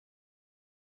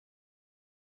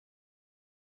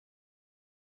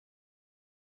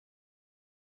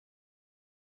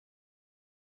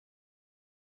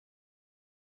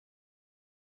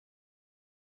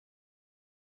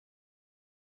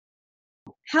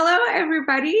Hello,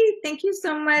 everybody. Thank you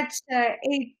so much,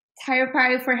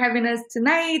 ATypI, for having us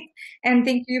tonight. And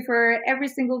thank you for every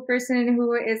single person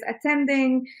who is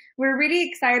attending. We're really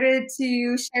excited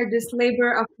to share this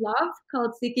labor of love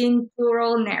called Seeking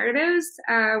Plural Narratives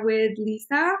with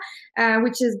Lisa,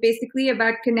 which is basically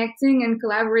about connecting and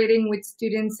collaborating with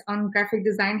students on graphic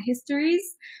design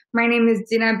histories. My name is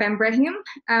Dina Benbrahim.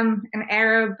 I'm an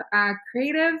Arab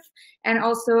creative and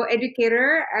also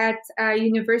educator at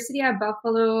University at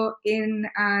Buffalo in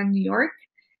New York.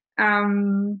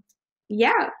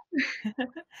 Yeah.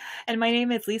 And my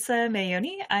name is Lisa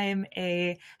Maione. I'm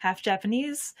a half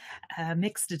Japanese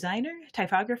mixed designer,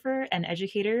 typographer, and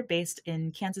educator based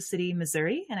in Kansas City,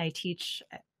 Missouri, and I teach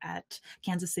at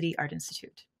Kansas City Art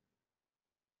Institute.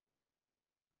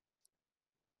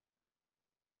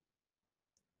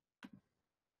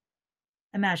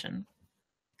 Imagine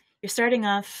you're starting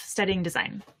off studying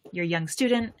design. You're a young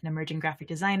student, an emerging graphic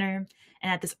designer,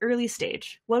 and at this early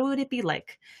stage, what would it be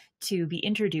like to be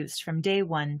introduced from day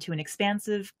one to an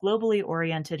expansive, globally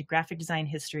oriented graphic design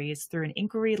histories through an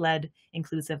inquiry-led,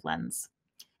 inclusive lens?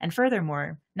 And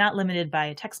furthermore, not limited by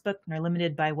a textbook nor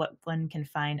limited by what one can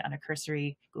find on a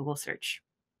cursory Google search.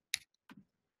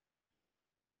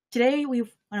 Today, we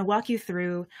want to walk you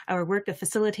through our work of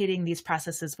facilitating these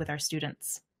processes with our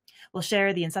students. We'll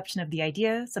share the inception of the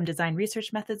idea, some design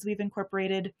research methods we've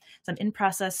incorporated, some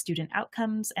in-process student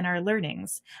outcomes, and our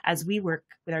learnings as we work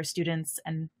with our students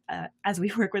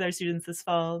this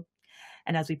fall,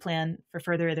 and as we plan for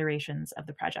further iterations of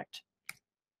the project.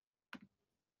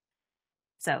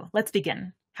 So let's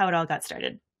begin how it all got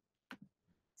started.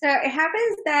 So it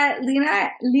happens that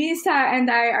Lisa,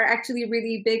 and I are actually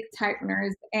really big type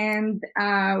nerds, and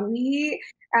we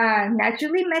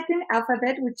naturally met in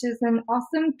Alphabet, which is an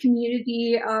awesome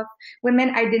community of women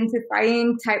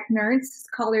identifying type nerds,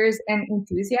 scholars, and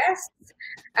enthusiasts.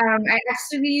 I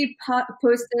actually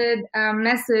posted a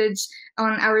message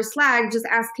on our Slack just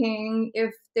asking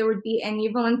if there would be any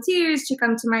volunteers to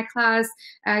come to my class,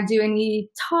 do any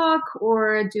talk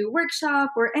or do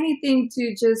workshop or anything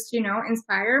to just,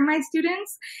 inspire my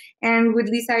students. And with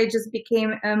Lisa, it just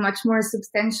became a much more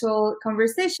substantial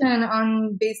conversation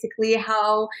on basically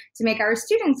how to make our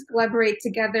students collaborate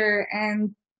together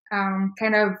and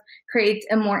kind of create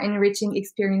a more enriching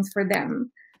experience for them.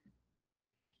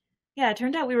 Yeah, it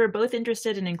turned out we were both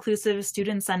interested in inclusive,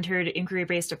 student-centered,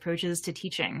 inquiry-based approaches to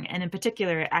teaching, and in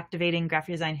particular, activating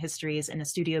graphic design histories in a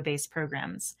studio-based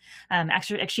programs.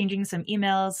 Actually exchanging some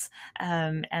emails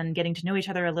and getting to know each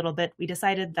other a little bit, we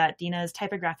decided that Dina's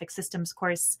typographic systems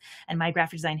course and my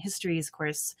graphic design histories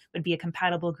course would be a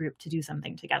compatible group to do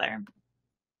something together.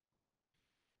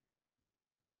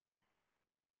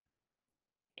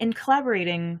 In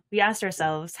collaborating, we asked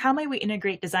ourselves, how might we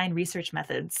integrate design research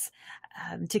methods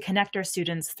to connect our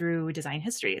students through design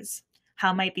histories?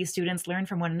 How might these students learn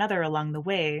from one another along the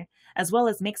way, as well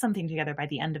as make something together by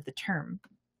the end of the term?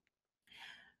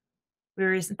 We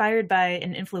were inspired by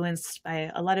and influenced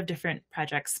by a lot of different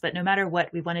projects, but no matter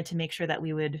what, we wanted to make sure that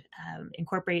we would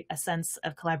incorporate a sense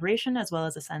of collaboration as well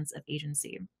as a sense of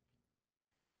agency.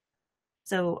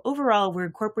 So overall, we're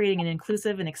incorporating an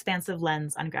inclusive and expansive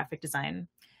lens on graphic design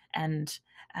and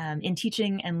in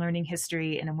teaching and learning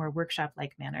history in a more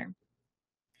workshop-like manner.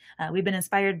 We've been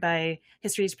inspired by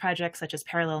histories projects such as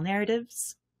Plural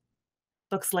Narratives,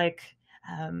 books like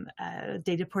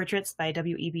Data Portraits by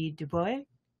W.E.B. Du Bois,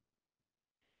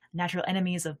 Natural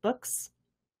Enemies of Books,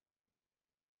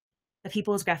 the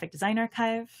People's Graphic Design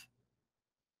Archive,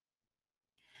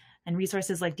 and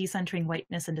resources like Decentering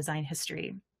Whiteness and Design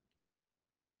History.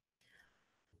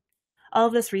 All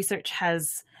of this research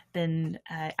has been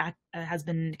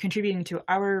contributing to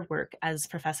our work as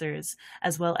professors,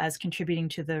 as well as contributing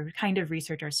to the kind of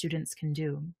research our students can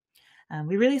do.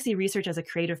 We really see research as a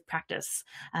creative practice,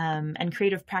 and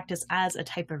creative practice as a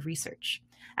type of research.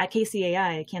 At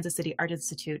KCAI, Kansas City Art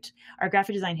Institute, our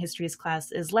graphic design histories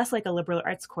class is less like a liberal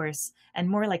arts course and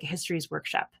more like a histories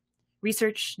workshop.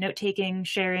 Research, note-taking,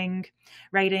 sharing,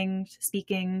 writing,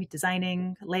 speaking,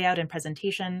 designing, layout, and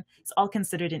presentation is all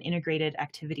considered an integrated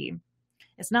activity.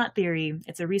 It's not theory,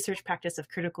 it's a research practice of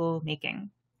critical making.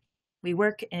 We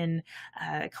work in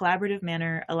a collaborative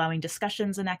manner, allowing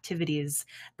discussions and activities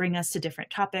bring us to different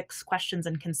topics, questions,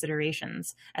 and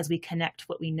considerations as we connect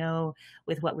what we know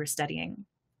with what we're studying.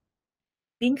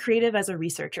 Being creative as a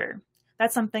researcher,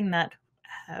 that's something that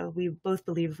we both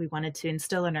believe we wanted to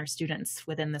instill in our students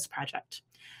within this project.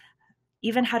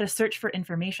 even how to search for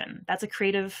information. That's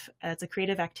it's a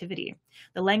creative activity.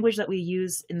 The language that we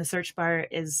use in the search bar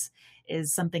is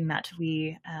something that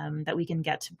we can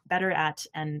get better at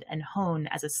and hone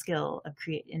as a skill of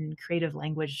in creative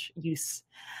language use.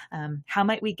 How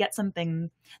might we get something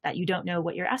that you don't know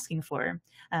what you're asking for?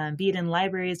 Be it in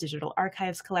libraries, digital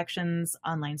archives collections,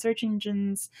 online search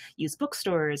engines, use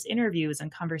bookstores, interviews,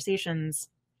 and conversations.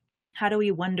 How do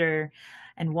we wonder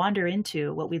and wander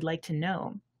into what we'd like to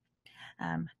know?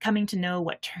 Coming to know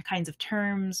what kinds of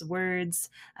terms, words,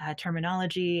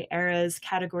 terminology, eras,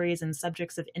 categories, and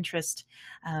subjects of interest,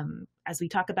 as we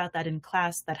talk about that in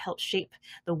class, that helps shape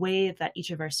the way that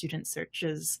each of our students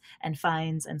searches and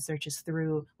finds and searches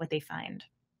through what they find.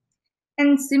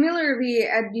 And similarly,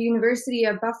 at the University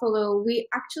of Buffalo, we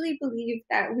actually believe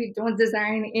that we don't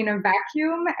design in a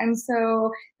vacuum. And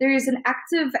so there is an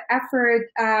active effort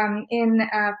in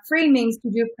framing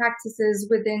studio practices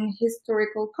within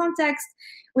historical context,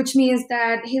 which means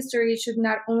that history should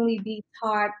not only be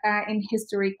taught in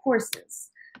history courses.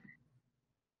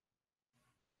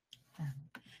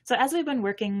 So as we've been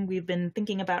working, we've been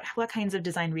thinking about what kinds of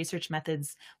design research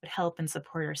methods would help and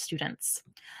support our students.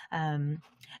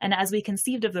 And as we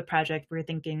conceived of the project, we were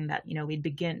thinking that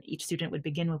each student would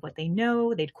begin with what they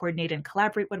know, they'd coordinate and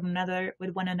collaborate with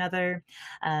one another,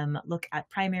 look at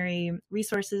primary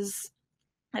resources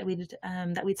that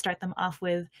we'd start them off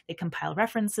with. They compile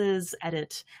references,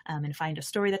 edit, and find a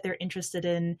story that they're interested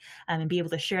in, and be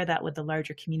able to share that with the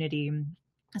larger community,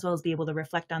 as well as be able to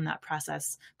reflect on that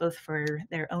process, both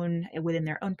within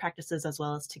their own practices, as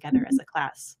well as together as a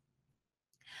class.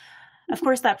 Of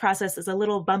course, that process is a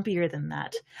little bumpier than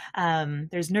that.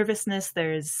 There's nervousness,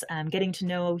 there's getting to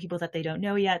know people that they don't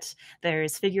know yet,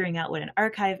 there's figuring out what an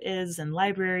archive is and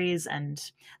libraries, and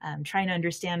trying to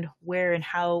understand where and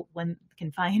how one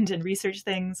can find and research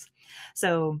things.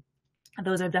 So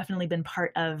those have definitely been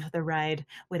part of the ride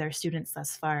with our students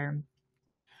thus far.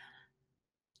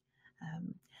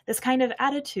 This kind of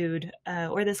attitude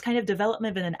or this kind of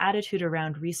development of an attitude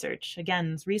around research.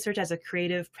 Again, research as a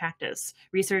creative practice.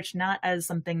 Research not as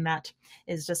something that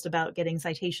is just about getting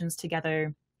citations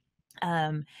together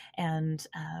and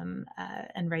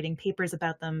writing papers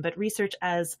about them, but research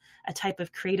as a type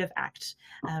of creative act.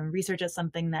 Research as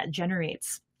something that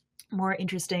generates more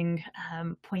interesting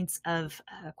points of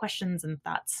questions and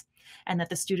thoughts, and that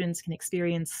the students can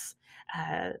experience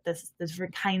the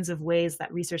different kinds of ways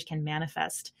that research can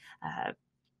manifest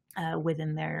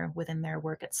within their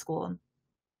work at school.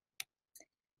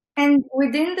 And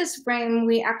within this frame,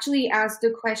 we actually ask the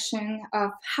question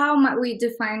of how might we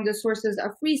define the sources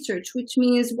of research, which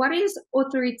means what is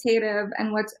authoritative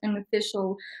and what's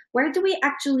unofficial? Where do we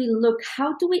actually look?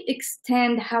 How do we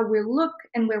extend how we look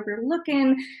and where we're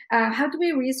looking? How do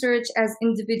we research as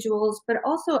individuals, but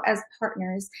also as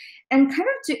partners? And kind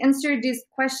of to answer these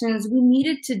questions, we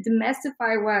needed to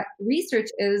demystify what research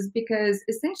is, because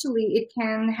essentially it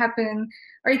can happen,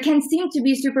 or it can seem to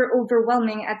be super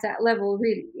overwhelming at that level,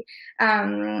 really.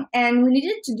 And we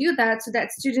needed to do that so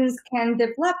that students can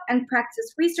develop and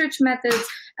practice research methods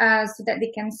so that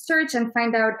they can search and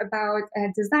find out about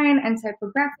design and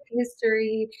typographic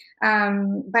history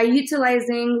by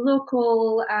utilizing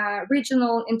local,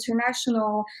 regional,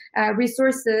 international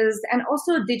resources, and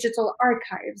also digital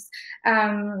archives.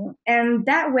 And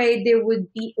that way they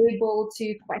would be able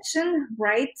to question,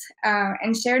 write,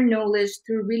 and share knowledge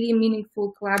through really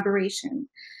meaningful collaboration.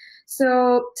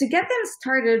 So to get them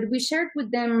started, we shared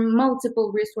with them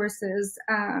multiple resources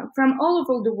from all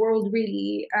over the world,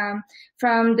 really,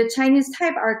 from the Chinese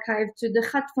Type Archive to the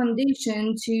Khat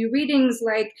Foundation to readings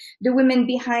like The Women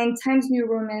Behind Times New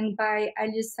Roman by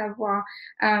Alice Savoy.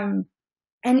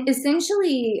 And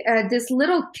essentially, this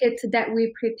little kit that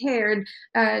we prepared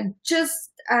just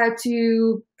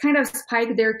to kind of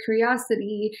spike their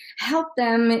curiosity, help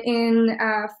them in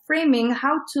framing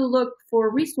how to look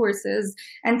for resources.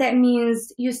 And that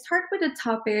means you start with a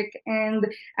topic, and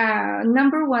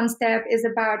number one step is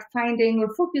about finding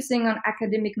or focusing on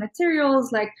academic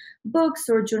materials like books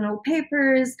or journal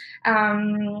papers,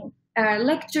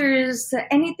 lectures,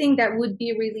 anything that would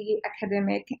be really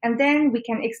academic. And then we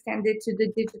can extend it to the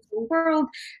digital world,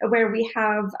 where we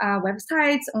have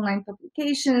websites, online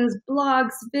publications,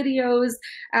 blogs, videos,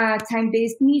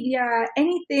 time-based media.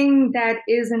 Anything that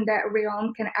is in that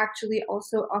realm can actually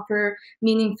also offer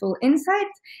meaningful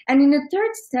insight. And in the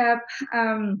third step,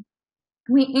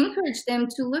 we encourage them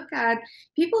to look at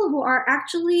people who are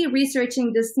actually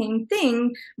researching the same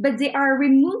thing, but they are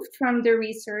removed from the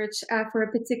research for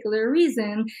a particular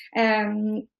reason.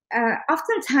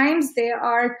 oftentimes there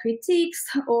are critiques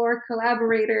or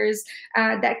collaborators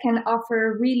that can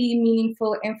offer really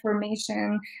meaningful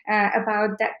information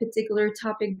about that particular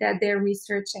topic that they're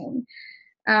researching.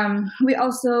 We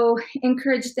also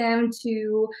encourage them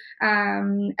to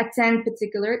attend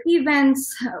particular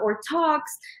events or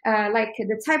talks, like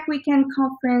the Type Weekend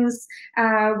conference.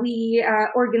 We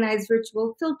organize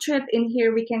virtual field trip. In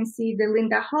here, we can see the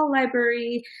Linda Hall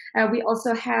Library. We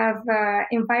also have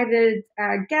invited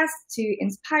guests to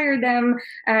inspire them,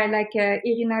 like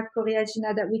Irina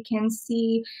Koryagina that we can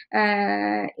see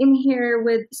in here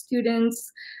with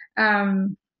students.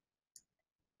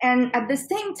 And at the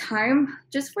same time,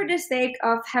 just for the sake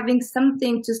of having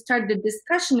something to start the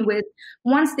discussion with,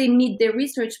 once they meet their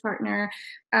research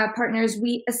partners,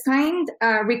 we assigned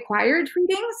required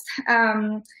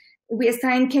readings. We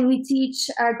assigned Can We Teach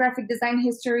Graphic Design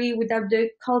History Without the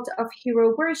Cult of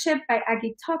Hero Worship by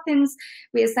Aggie Toppins.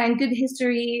 We assigned Good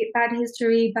History, Bad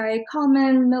History by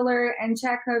Coleman, Miller, and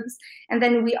Jacobs. And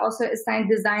then we also assigned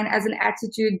Design as an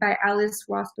Attitude by Alice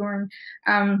Rawsthorne.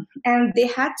 And they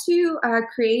had to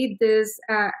create this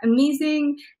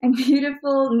amazing and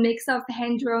beautiful mix of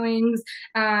hand drawings,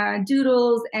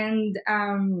 doodles, and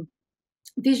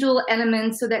visual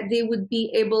elements so that they would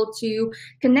be able to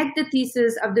connect the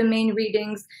thesis of the main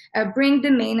readings, bring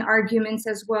the main arguments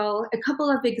as well, a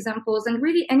couple of examples, and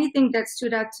really anything that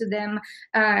stood out to them,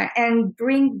 and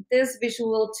bring this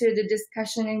visual to the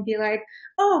discussion and be like,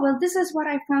 oh, well, this is what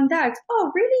I found out.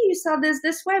 Oh, really? You saw this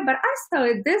way, but I saw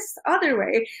it this other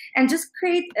way. And just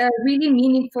create a really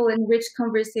meaningful and rich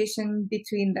conversation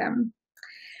between them.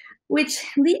 Which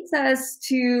leads us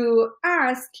to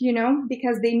ask,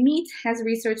 because they meet as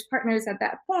research partners at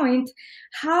that point,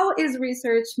 how is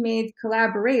research made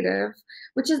collaborative?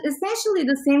 Which is essentially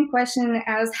the same question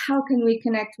as how can we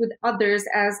connect with others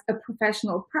as a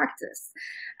professional practice?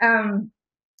 And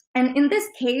in this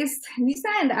case, Lisa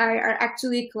and I are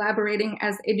actually collaborating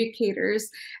as educators.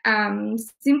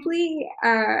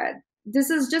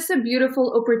 This is just a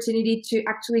beautiful opportunity to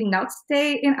actually not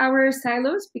stay in our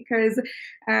silos, because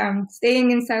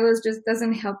staying in silos just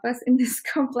doesn't help us in this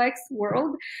complex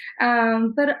world.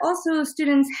 But also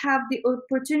students have the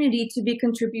opportunity to be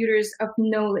contributors of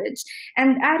knowledge,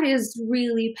 and that is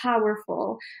really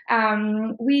powerful.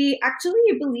 We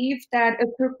actually believe that a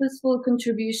purposeful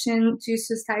contribution to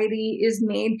society is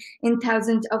made in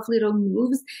thousands of little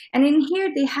moves, and in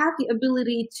here they have the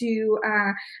ability to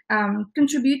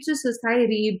contribute to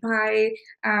society by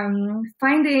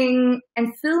finding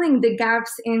and filling the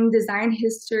gaps in design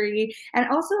history, and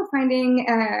also finding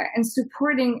and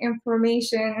supporting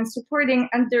information and supporting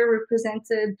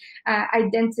underrepresented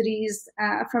identities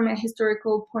from a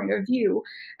historical point of view.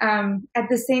 At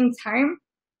the same time,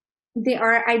 they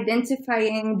are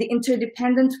identifying the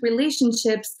interdependent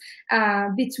relationships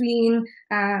between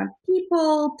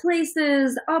people,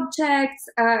 places, objects,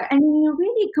 and a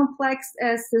really complex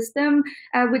system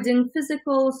within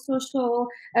physical, social,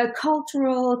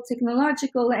 cultural,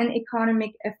 technological, and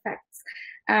economic effects.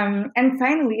 And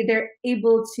finally, they're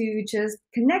able to just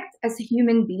connect as a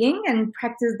human being and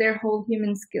practice their whole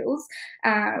human skills,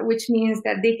 which means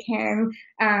that they can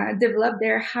develop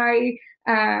their high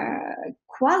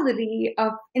quality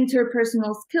of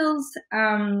interpersonal skills,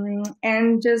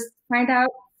 and just find out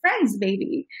friends,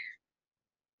 maybe.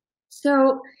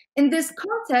 So in this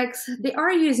context, they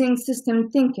are using system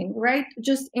thinking, right?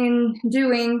 Just in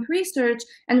doing research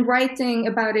and writing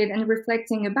about it and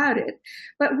reflecting about it.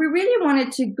 But we really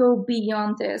wanted to go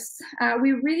beyond this.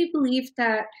 We really believe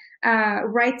that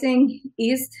writing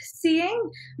is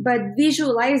seeing, but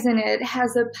visualizing it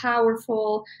has a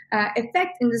powerful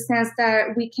effect, in the sense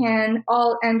that we can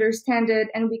all understand it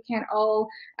and we can all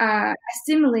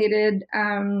assimilate it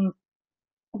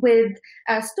with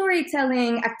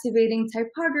storytelling, activating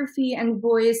typography and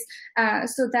voice,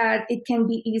 so that it can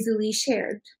be easily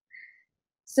shared.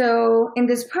 So in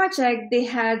this project, they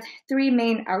had three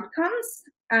main outcomes.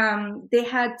 They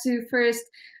had to first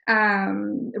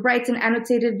write an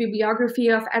annotated bibliography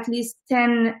of at least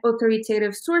 10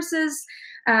 authoritative sources.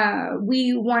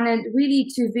 We wanted really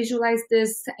to visualize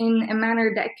this in a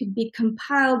manner that could be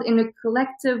compiled in a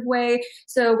collective way.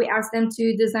 So we asked them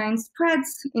to design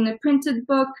spreads in a printed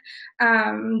book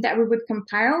that we would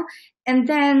compile. And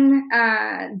then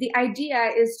the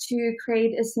idea is to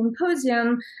create a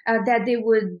symposium that they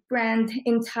would brand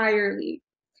entirely.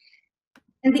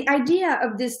 And the idea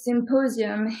of this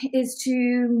symposium is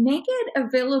to make it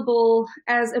available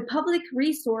as a public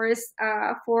resource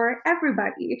for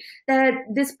everybody. That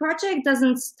this project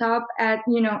doesn't stop at,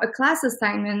 a class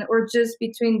assignment or just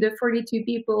between the 42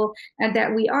 people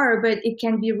that we are, but it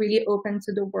can be really open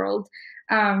to the world.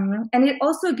 And it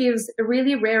also gives a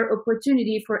really rare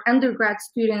opportunity for undergrad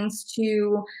students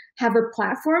to have a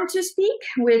platform to speak,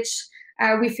 which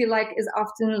we feel like is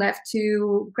often left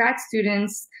to grad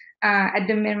students at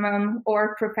the minimum,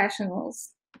 or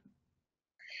professionals.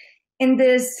 In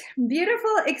this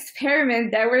beautiful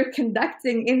experiment that we're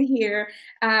conducting in here,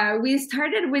 we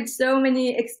started with so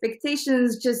many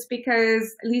expectations just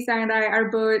because Lisa and I are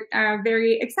both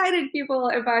very excited people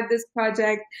about this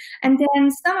project. And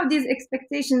then some of these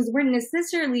expectations weren't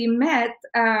necessarily met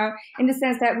in the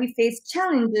sense that we faced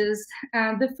challenges.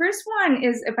 The first one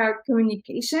is about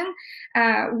communication.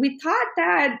 We thought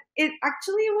that it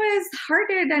actually was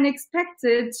harder than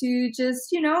expected to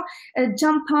just,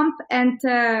 jump pump and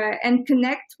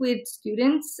connect with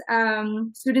students,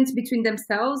 students between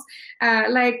themselves.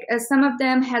 Some of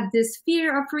them had this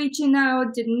fear of reaching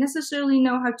out, didn't necessarily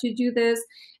know how to do this.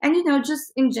 And,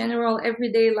 just in general,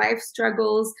 everyday life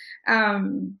struggles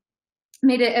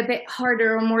made it a bit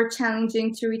harder or more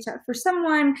challenging to reach out for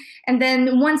someone. And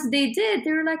then once they did,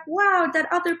 they were like, wow,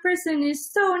 that other person is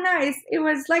so nice. It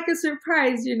was like a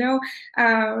surprise,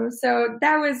 So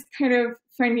that was kind of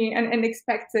funny and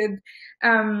unexpected.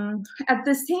 At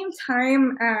the same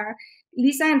time,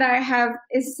 Lisa and I have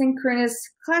asynchronous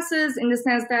classes in the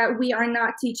sense that we are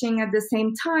not teaching at the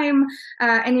same time,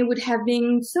 and it would have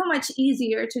been so much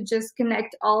easier to just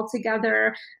connect all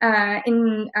together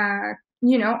in our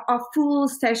full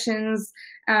sessions.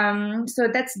 So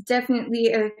that's definitely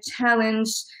a challenge.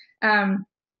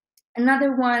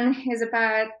 Another one is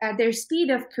about their speed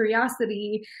of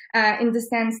curiosity, in the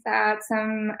sense that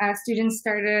some students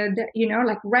started,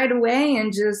 right away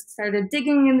and just started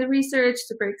digging in the research,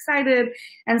 super excited.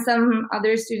 And some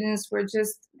other students were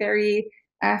just very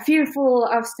fearful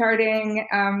of starting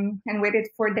and waited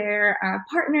for their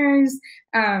partners,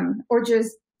 or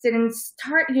just didn't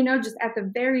start, just at the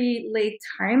very late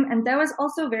time. And that was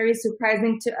also very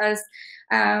surprising to us.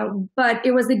 But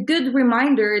it was a good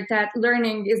reminder that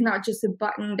learning is not just a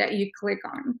button that you click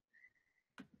on.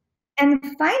 And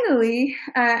finally,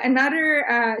 another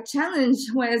challenge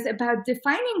was about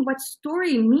defining what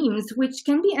story means, which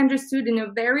can be understood in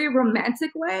a very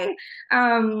romantic way.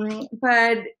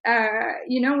 But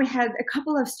we had a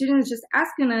couple of students just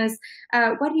asking us,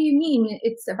 what do you mean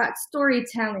it's about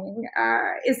storytelling?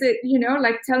 Is it,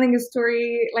 like telling a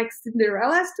story like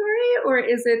Cinderella story, or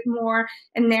is it more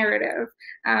a narrative?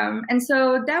 And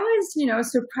so that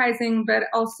was, surprising, but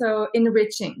also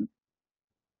enriching.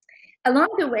 Along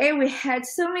the way, we had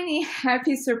so many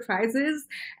happy surprises.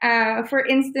 For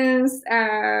instance,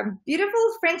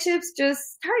 beautiful friendships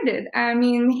just started. I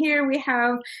mean, here we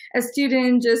have a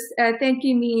student just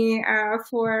thanking me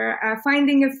for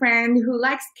finding a friend who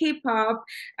likes K-pop,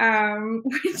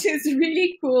 which is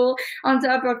really cool, on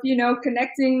top of,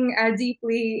 connecting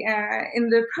deeply in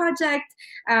the project.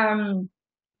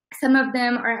 Some of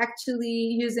them are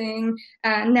actually using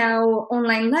now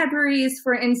online libraries,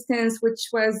 for instance, which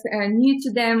was new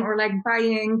to them, or like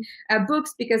buying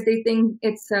books because they think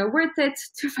it's worth it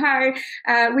to buy,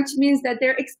 which means that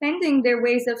they're expanding their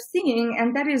ways of seeing.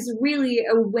 And that is really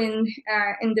a win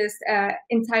in this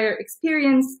entire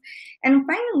experience. And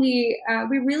finally,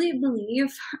 we really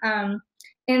believe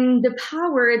in the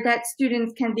power that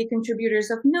students can be contributors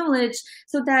of knowledge,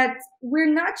 so that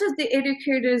we're not just the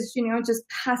educators, just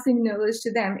passing knowledge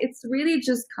to them. It's really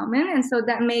just common. And so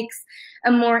that makes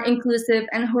a more inclusive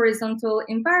and horizontal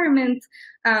environment.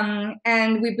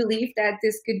 And we believe that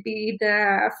this could be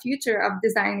the future of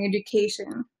design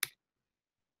education.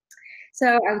 So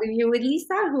I'll leave you with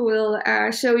Lisa, who will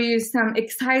show you some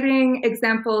exciting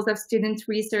examples of student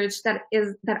research that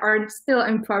are still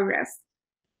in progress.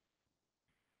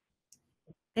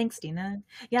 Thanks, Dina.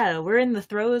 Yeah, we're in the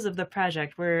throes of the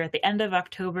project. We're at the end of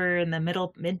October, in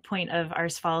the midpoint of our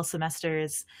fall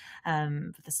semesters.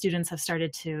 The students have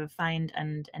started to find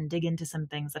and dig into some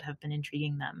things that have been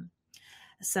intriguing them.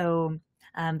 So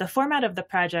the format of the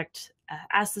project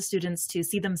asks the students to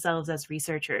see themselves as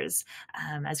researchers,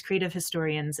 as creative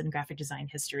historians in graphic design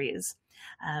histories.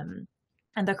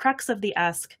 And the crux of the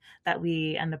ask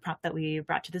and the prompt that we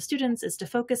brought to the students is to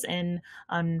focus in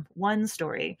on one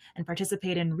story and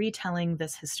participate in retelling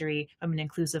this history from an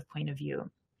inclusive point of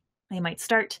view. They might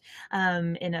start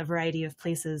in a variety of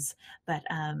places, but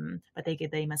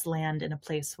they must land in a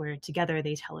place where together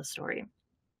they tell a story.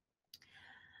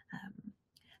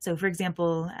 So, for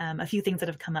example, a few things that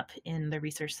have come up in the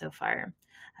research so far.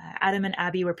 Adam and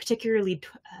Abby were particularly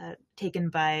taken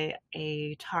by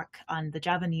a talk on the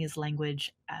Javanese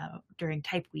language during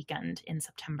Type Weekend in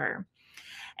September.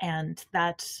 And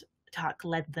that talk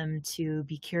led them to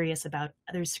be curious about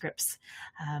other scripts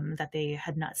that they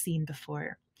had not seen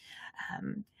before.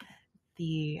 Um,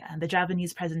 the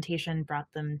Javanese presentation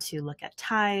brought them to look at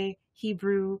Thai,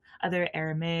 Hebrew, other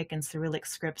Aramaic and Cyrillic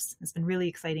scripts. It's been really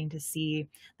exciting to see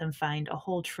them find a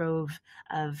whole trove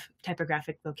of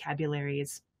typographic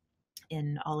vocabularies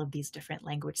in all of these different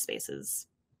language spaces.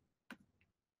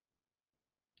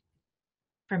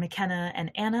 For McKenna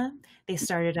and Anna, they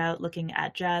started out looking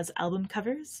at jazz album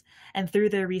covers, and through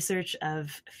their research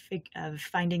of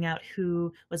finding out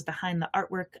who was behind the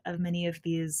artwork of many of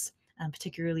these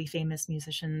particularly famous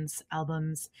musicians'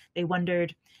 albums, they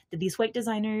wondered, did these white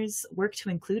designers work to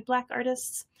include Black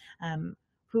artists?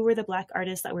 Who were the Black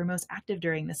artists that were most active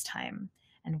during this time?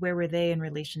 And where were they in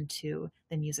relation to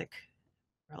the music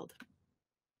world?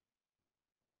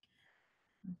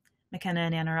 McKenna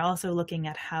and Anna are also looking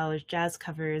at how jazz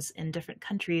covers in different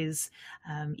countries,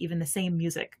 even the same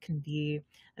music, can be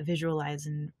visualized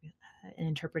and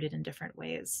interpreted in different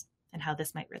ways, and how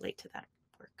this might relate to that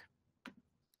work.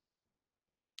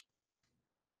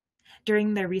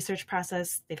 During their research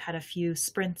process, they've had a few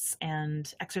sprints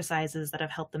and exercises that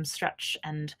have helped them stretch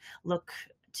and look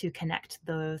to connect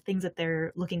the things that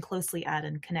they're looking closely at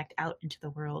and connect out into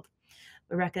the world.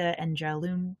 Rebecca and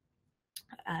Jalum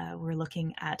we're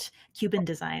looking at Cuban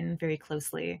design very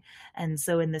closely. And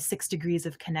so in the 6 Degrees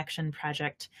of Connection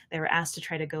project, they were asked to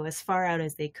try to go as far out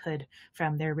as they could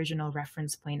from their original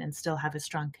reference point and still have a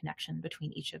strong connection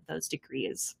between each of those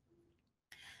degrees.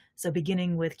 So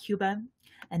beginning with Cuba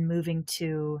and moving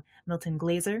to Milton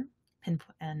Glaser and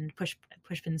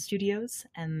Pushpin Studios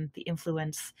and the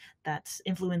influences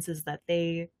that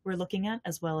they were looking at,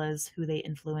 as well as who they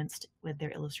influenced with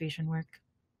their illustration work.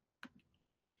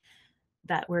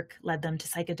 That work led them to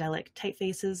psychedelic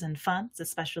typefaces and fonts,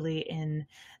 especially in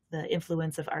the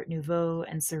influence of Art Nouveau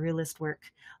and Surrealist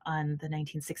work on the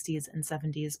 1960s and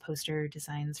 70s poster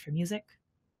designs for music.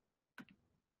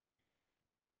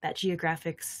 That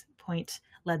geographics point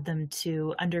led them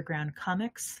to underground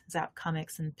comics, Zap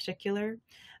Comics in particular,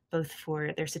 both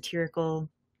for their satirical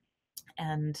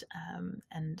and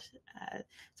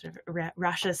sort of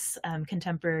raucous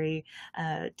contemporary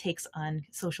takes on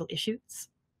social issues,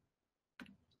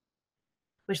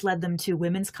 which led them to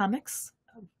women's comics,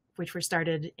 which were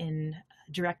started in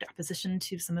direct opposition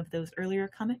to some of those earlier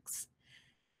comics.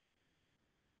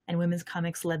 And women's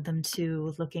comics led them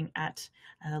to looking at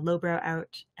lowbrow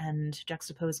art and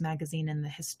Juxtaposed magazine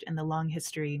and the long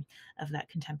history of that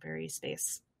contemporary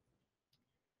space.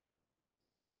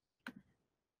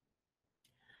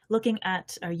 Looking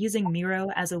at using Miro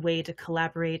as a way to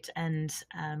collaborate and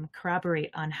corroborate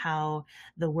on how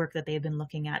the work that they've been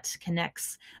looking at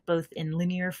connects both in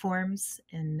linear forms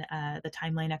in the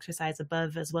timeline exercise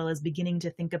above, as well as beginning to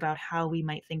think about how we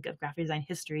might think of graphic design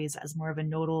histories as more of a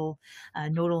nodal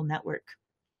network.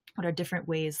 What are different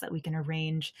ways that we can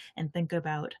arrange and think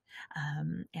about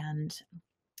and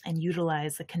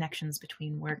utilize the connections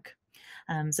between work.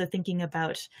 So thinking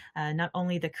about not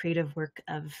only the creative work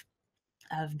of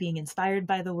being inspired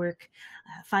by the work,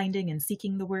 finding and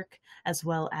seeking the work, as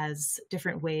well as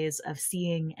different ways of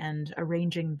seeing and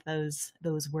arranging those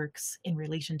works in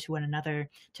relation to one another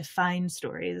to find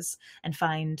stories and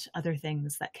find other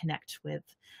things that connect with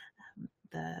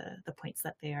the points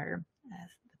that they're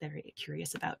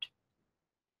curious about.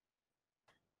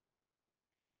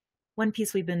 One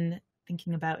piece we've been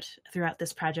thinking about throughout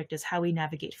this project is how we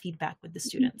navigate feedback with the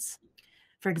students.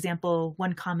 For example,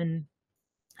 one common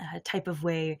type of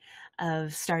way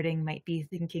of starting might be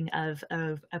thinking of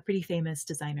a pretty famous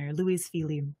designer, Louise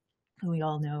Feely, who we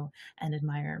all know and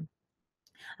admire.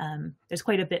 There's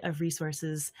quite a bit of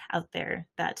resources out there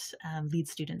that lead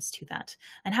students to that.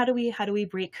 And how do we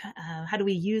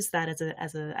use that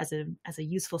as a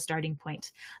useful starting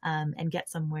point and get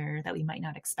somewhere that we might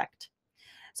not expect?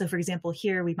 So for example,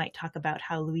 here we might talk about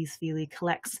how Louise Feely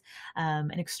collects has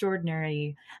an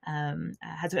extraordinary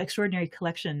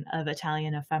collection of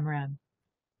Italian ephemera.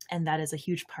 And that is a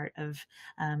huge part of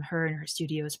her and her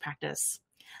studio's practice.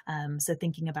 So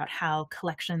thinking about how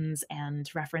collections and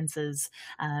references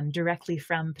directly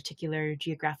from particular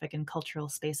geographic and cultural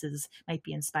spaces might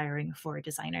be inspiring for a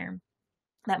designer.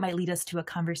 That might lead us to a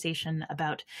conversation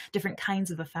about different kinds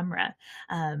of ephemera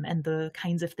and the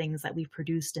kinds of things that we've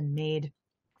produced and made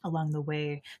along the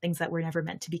way, things that were never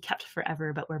meant to be kept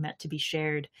forever, but were meant to be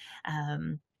shared,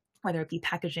 whether it be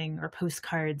packaging or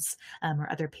postcards or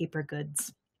other paper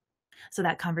goods. So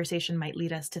that conversation might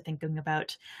lead us to thinking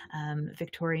about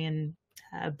Victorian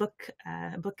book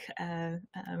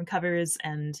covers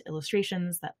and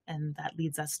illustrations, and that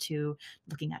leads us to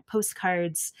looking at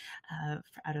postcards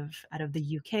out of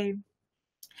the UK.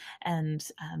 And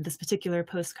this particular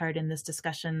postcard in this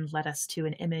discussion led us to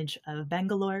an image of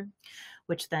Bangalore,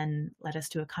 which then led us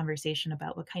to a conversation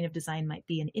about what kind of design might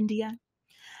be in India,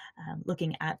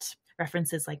 looking at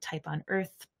references like Type on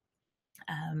Earth,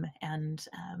 and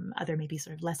other maybe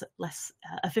sort of less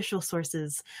official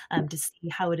sources to see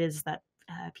how it is that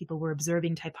people were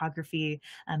observing typography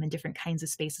in different kinds of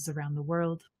spaces around the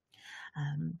world.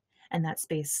 And that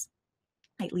space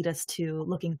might lead us to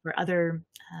looking for other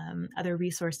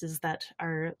resources that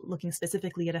are looking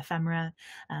specifically at ephemera.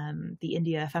 The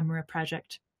India Ephemera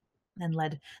Project then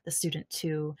led the student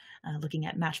to looking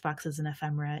at matchboxes and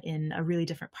ephemera in a really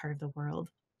different part of the world.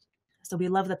 So we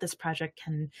love that this project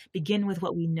can begin with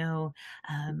what we know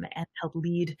and help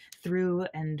lead through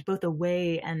and both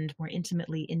away and more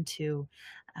intimately into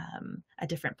a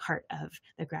different part of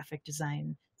the graphic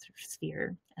design sort of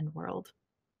sphere and world.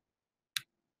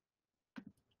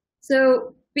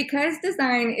 So because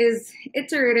design is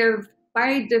iterative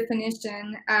by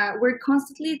definition, we're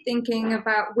constantly thinking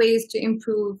about ways to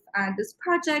improve this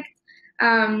project.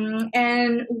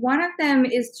 And one of them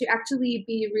is to actually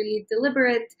be really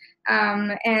deliberate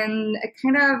and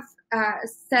kind of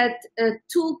set a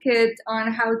toolkit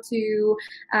on how to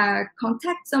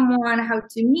contact someone, how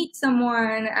to meet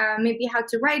someone, maybe how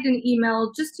to write an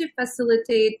email, just to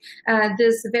facilitate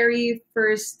this very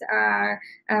first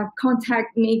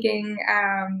contact making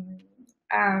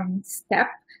step.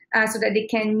 So that they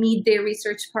can meet their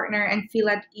research partner and feel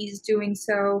at ease doing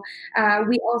so.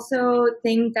 We also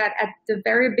think that at the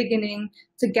very beginning,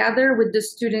 together with the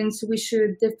students, we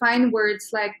should define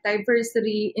words like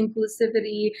diversity,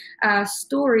 inclusivity,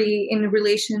 story in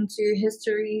relation to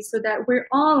history, so that we're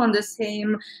all on the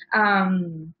same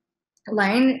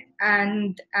line.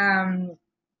 And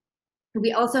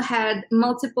we also had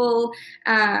multiple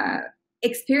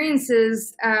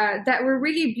experiences that were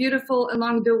really beautiful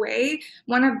along the way.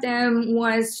 One of them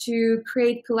was to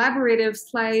create collaborative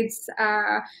slides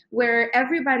where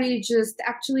everybody just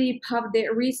actually popped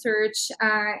their research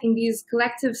in these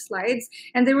collective slides.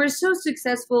 And they were so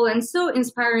successful and so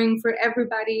inspiring for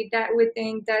everybody that we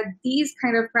think that these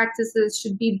kind of practices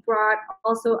should be brought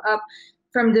also up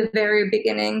from the very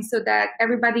beginning, so that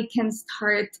everybody can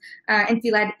start and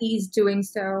feel at ease doing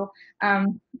so.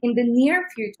 In the near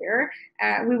future,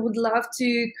 we would love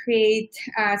to create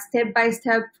a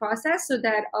step-by-step process so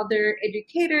that other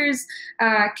educators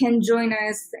can join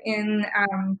us in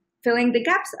filling the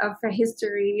gaps of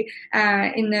history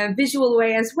in a visual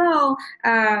way as well,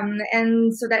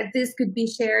 and so that this could be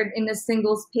shared in a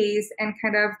single space and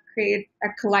kind of create a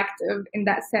collective in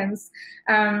that sense.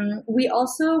 We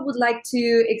also would like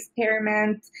to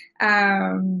experiment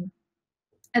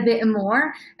a bit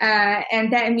more,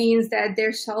 and that means that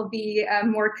there shall be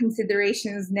more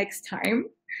considerations next time.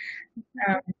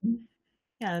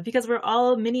 Yeah, because we're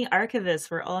all mini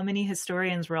archivists, we're all mini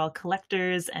historians, we're all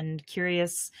collectors and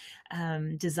curious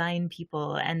design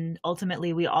people. And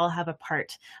ultimately, we all have a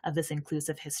part of this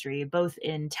inclusive history, both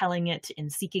in telling it, in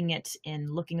seeking it,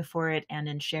 in looking for it, and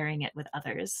in sharing it with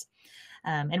others.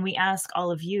 And we ask all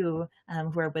of you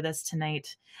who are with us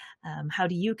tonight, how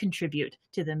do you contribute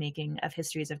to the making of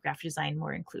histories of graphic design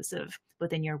more inclusive,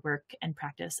 both in your work and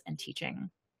practice and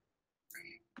teaching?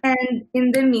 And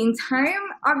in the meantime,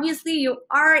 obviously, you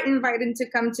are invited to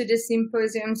come to the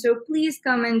symposium. So please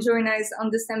come and join us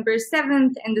on December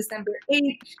 7th and December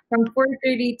 8th from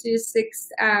 4:30 to 6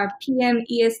 p.m.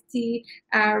 EST.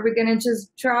 We're going to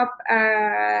just drop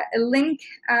a link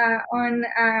on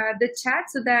the chat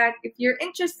so that if you're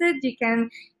interested, you can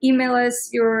email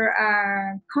us your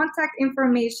contact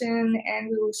information, and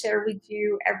we will share with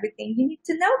you everything you need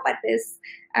to know about this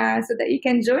so that you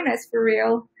can join us for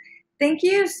real. Thank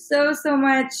you so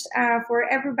much for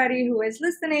everybody who is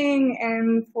listening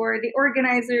and for the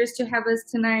organizers to have us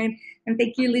tonight. And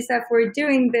thank you, Lisa, for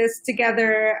doing this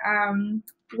together.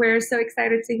 We're so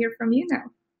excited to hear from you now.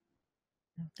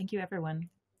 Thank you, everyone.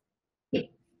 I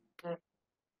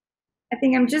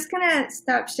think I'm just going to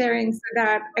stop sharing so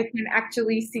that I can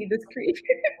actually see the screen.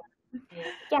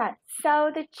 Yeah,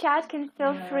 so the chat can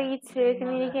feel free to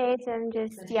communicate and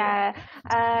just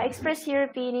express your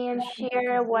opinion,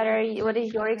 share what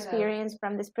is your experience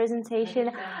from this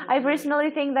presentation. I personally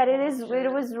think that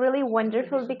it was really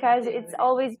wonderful because it's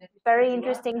always very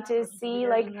interesting to see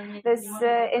like this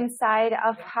inside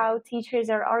of how teachers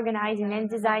are organizing and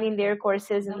designing their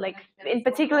courses, and like in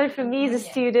particular for me as a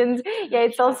student, yeah,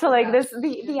 it's also like this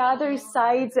the other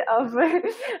side of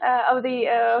of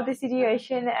the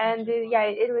situation. And yeah,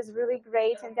 it was really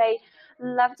great, and I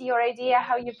loved your idea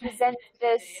how you present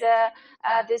this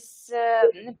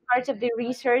part of the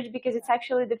research, because it's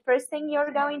actually the first thing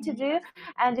you're going to do,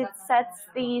 and it sets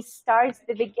the start,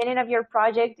 the beginning of your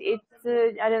project. It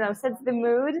I don't know, sets the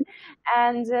mood.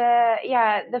 And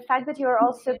yeah, the fact that you're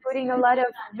also putting a lot of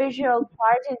visual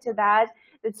part into that,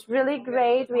 it's really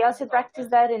great. We also practice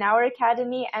that in our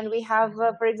academy, and we have,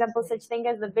 for example, such thing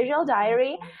as the visual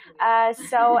diary.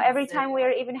 So every time we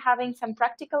are even having some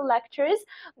practical lectures,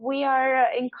 we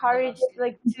are encouraged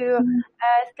like to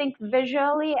think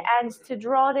visually and to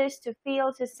draw this, to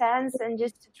feel, to sense, and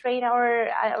just to train our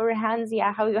hands.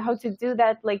 Yeah, how to do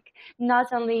that, like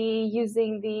not only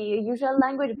using the usual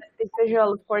language but the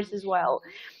visual, of course, as well.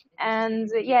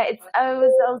 And yeah, I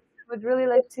would really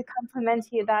like to compliment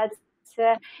you that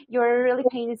you're really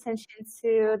paying attention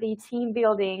to the team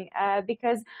building,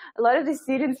 because a lot of the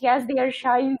students, yes, they are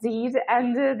shy indeed,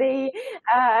 and they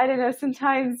I don't know,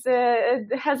 sometimes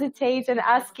hesitate and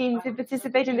asking to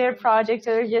participate in their project,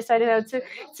 or just, I don't know,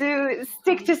 to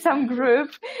stick to some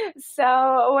group.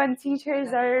 So when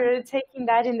teachers are taking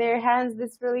that in their hands,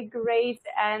 that's really great.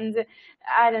 And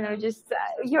I don't know, just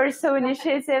you're so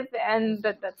initiative, and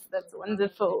that's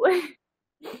wonderful.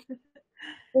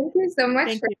 Thank you so much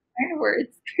Thank for you. kind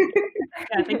words.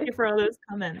 Yeah, thank you for all those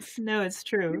comments. No, it's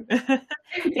true.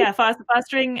 Yeah,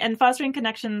 fostering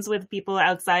connections with people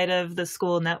outside of the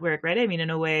school network, right? I mean, in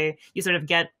a way, you sort of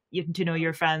get to know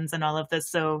your friends and all of this.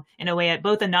 So in a way,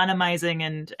 both anonymizing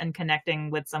and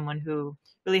connecting with someone who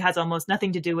really has almost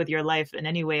nothing to do with your life in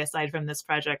any way aside from this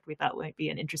project, we thought might be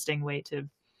an interesting way to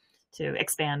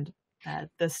expand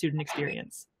the student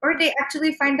experience. Or they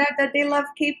actually find out that they love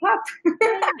K-pop.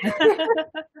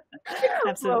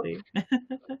 Absolutely.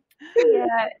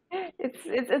 Yeah,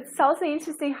 it's also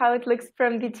interesting how it looks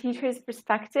from the teacher's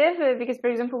perspective, because, for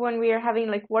example, when we are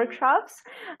having like workshops,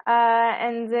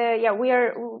 and yeah, we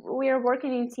are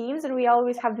working in teams, and we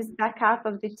always have this backup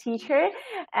of the teacher,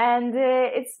 and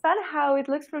it's fun how it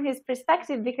looks from his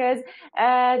perspective, because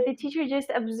the teacher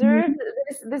just observed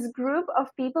this group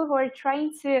of people who are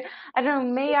trying to, I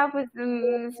don't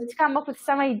know, to come up with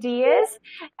some ideas,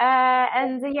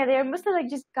 and yeah, they're mostly like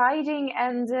just guiding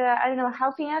and I don't know,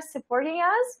 helping us, supporting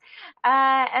us,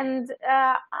 and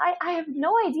I have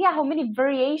no idea how many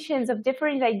variations of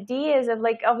different ideas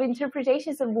of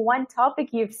interpretations of one topic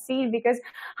you've seen, because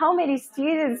how many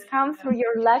students come through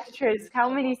your lectures, how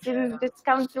many students just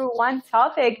come through one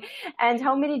topic, and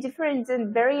how many different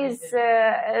and various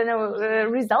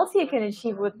results you can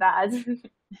achieve with that.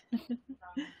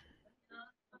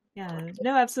 Yeah,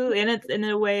 no, absolutely. And it's, in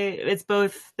a way, it's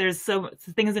both, there's so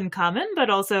things in common, but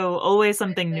also always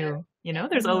something new. You know,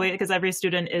 there's always, because every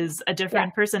student is a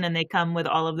different person, and they come with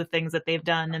all of the things that they've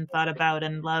done and thought about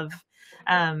and love.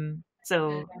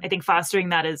 So I think fostering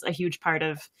that is a huge part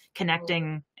of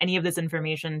connecting any of this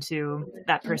information to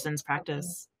that person's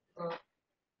practice.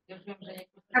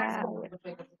 Yeah.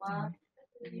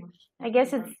 I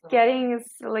guess it's getting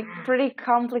like pretty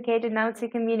complicated now to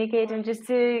communicate and just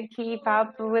to keep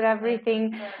up with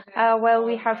everything. While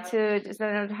we have to just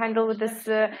handle with this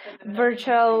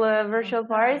virtual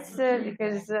parts,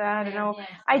 because I don't know.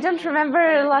 I don't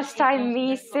remember last time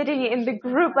me sitting in the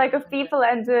group like of people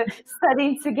and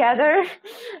studying together,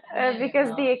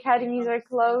 because the academies are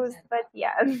closed. But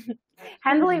yeah,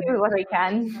 handling with what we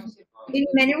can. In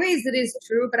many ways, it is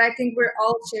true, but I think we're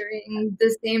all sharing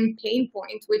the same pain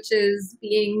point, which is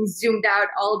being zoomed out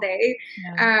all day.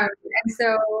 Yeah. And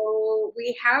so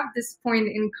we have this point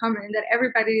in common that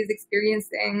everybody is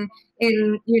experiencing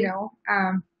in,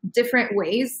 different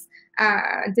ways,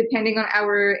 depending on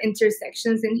our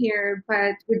intersections in here,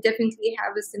 but we definitely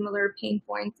have a similar pain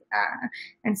point.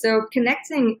 And so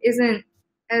connecting isn't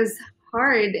as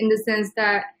hard in the sense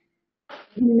that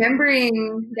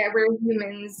remembering that we're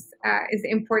humans is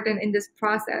important in this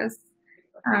process.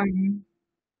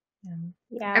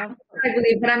 Yeah, I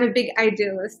believe, but I'm a big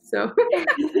idealist, so.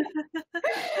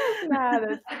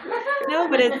 No,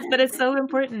 but it's so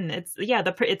important. It's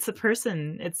it's a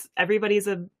person. It's everybody is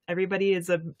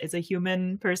a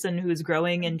human person who's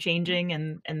growing and changing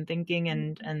and thinking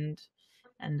and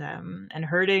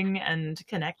hurting and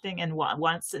connecting and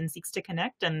wants and seeks to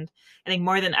connect. And I think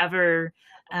more than ever,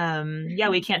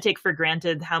 we can't take for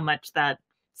granted how much that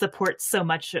supports so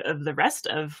much of the rest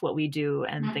of what we do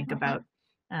and think about.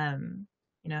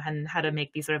 and how to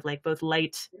make these sort of like both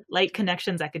light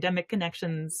connections, academic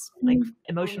connections, like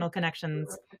emotional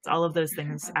connections. All of those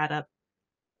things add up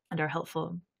and are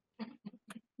helpful.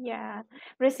 Yeah,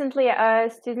 recently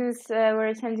students were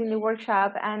attending the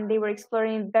workshop and they were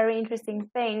exploring a very interesting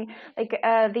thing. Like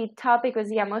the topic was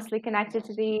mostly connected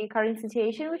to the current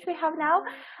situation which we have now,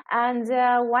 and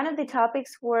one of the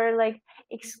topics were like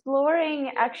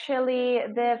exploring actually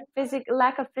the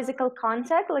lack of physical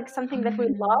contact, like something that we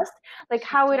lost, like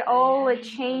how it all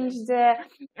changed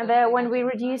when we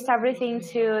reduced everything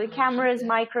to cameras,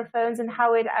 microphones, and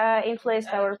how it influenced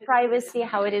our privacy,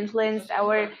 how it influenced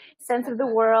our sense of the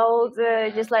world,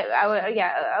 just like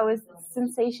our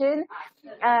sensation.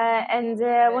 And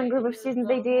one group of students,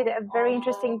 they did a very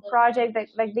interesting project that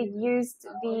like they used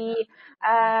the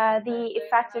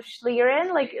effect of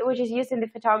Schlieren, like which is used in the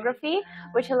photography,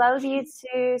 which allows you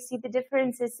to see the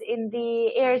differences in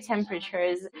the air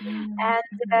temperatures. And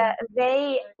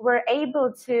they were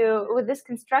able to, with this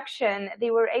construction,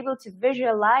 they were able to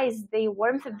visualize the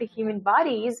warmth of the human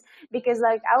bodies, because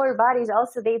like our bodies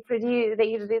also, they produce,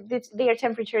 their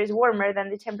temperature is warmer than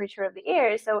the temperature of the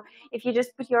air. So if you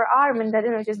just put your arm and I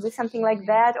don't know, just do something like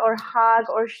that, or hug,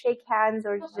 or shake hands,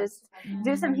 or just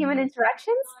do some human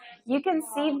interactions, you can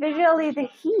see visually the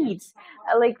heat,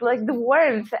 like the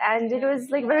warmth, and it was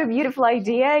like very beautiful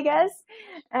idea, I guess,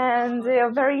 and a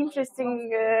very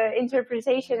interesting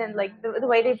interpretation, and like the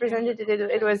way they presented it,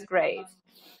 it was great.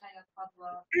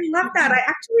 I love that. I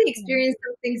actually experienced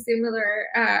something similar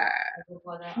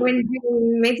when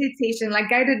doing meditation, like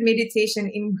guided meditation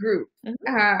in group.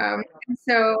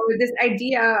 So this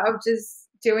idea of just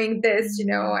doing this, and so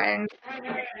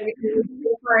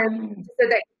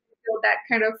that you feel that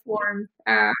kind of warmth.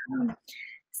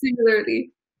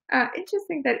 Similarly,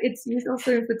 interesting that it's used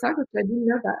also in photography. I didn't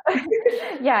know that.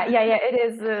 yeah, it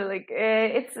is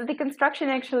it's the construction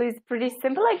actually is pretty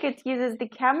simple. Like it uses the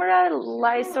camera,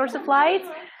 source of light,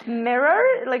 mirror,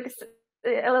 like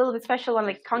a little bit special one,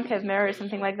 like concave mirror or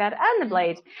something like that, and the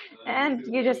blade, and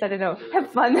you just, I don't know,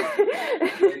 have fun.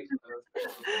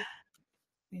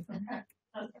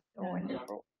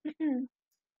 Wonderful.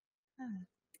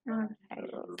 Okay,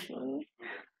 we'll see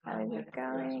how is it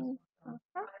going.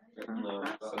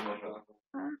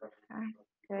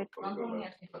 Good.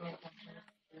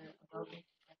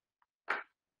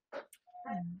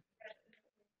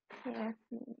 Yeah,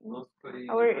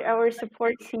 our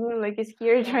support team like is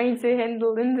here trying to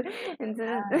handle and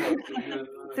to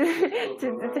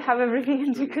have everything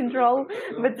under control,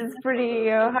 but it's pretty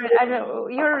hard. I don't know.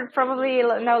 You're probably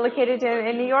now located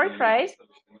in New York, right?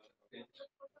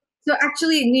 So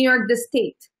actually, New York, the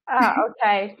state.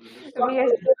 Okay.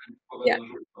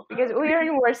 Because we are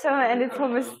in Warsaw and it's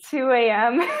almost 2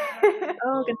 a.m.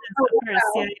 Oh goodness!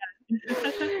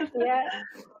 Yeah.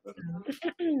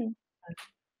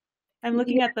 I'm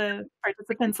looking at the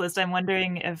participants list. I'm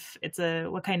wondering if it's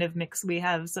what kind of mix we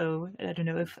have. So I don't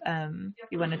know if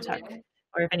you want to talk,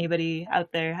 or if anybody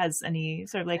out there has any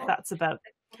sort of like thoughts about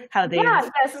how they. Yeah.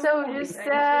 So just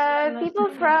people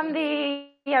from the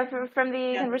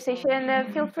conversation,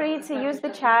 feel free to use the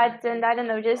chat, and I don't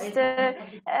know, just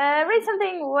read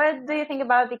something. What do you think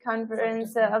about the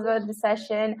conference, about the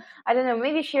session? I don't know,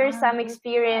 maybe share some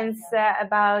experience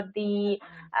about the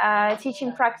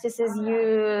teaching practices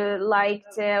you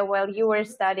liked while you were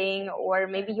studying, or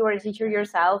maybe you were a teacher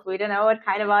yourself. We don't know what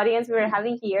kind of audience we're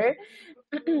having here.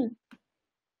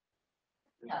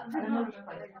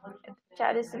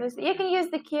 Chat is supposed to, you can use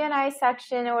the Q&A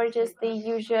section or just the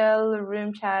usual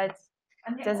room chat.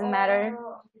 It doesn't matter.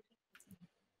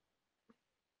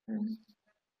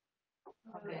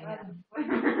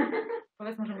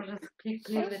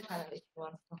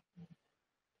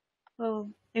 Well,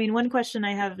 I mean, one question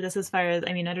I have just as far as,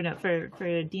 I mean, I don't know, for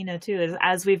Dina too, is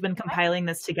as we've been compiling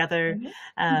this together,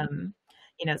 I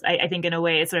think in a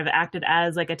way it sort of acted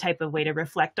as like a type of way to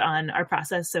reflect on our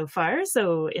process so far.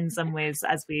 So in some ways,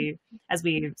 as we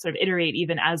sort of iterate,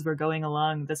 even as we're going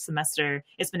along this semester,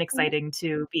 it's been exciting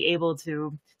to be able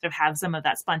to sort of have some of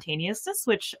that spontaneousness,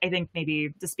 which I think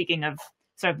maybe, just speaking of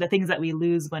sort of the things that we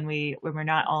lose when we're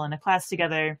not all in a class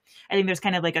together, I think there's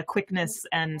kind of like a quickness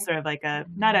and sort of like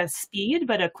not a speed,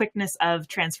 but a quickness of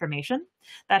transformation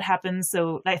that happens.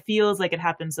 So that feels like it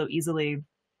happens so easily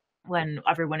when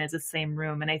everyone is in the same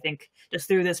room. And I think just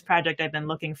through this project, I've been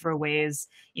looking for ways,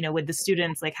 with the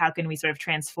students, like how can we sort of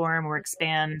transform or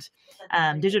expand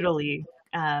digitally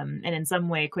and in some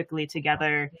way quickly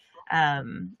together,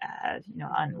 on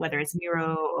whether it's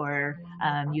Miro or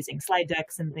using slide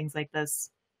decks and things like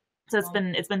this. So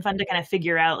it's been fun to kind of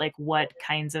figure out like what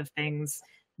kinds of things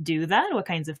do that, what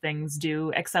kinds of things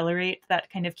do accelerate that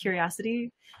kind of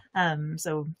curiosity.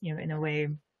 So, in a way,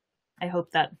 I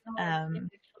hope that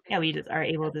we just are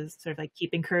able to sort of like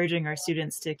keep encouraging our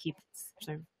students to keep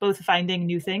sort of both finding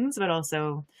new things, but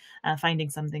also finding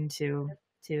something to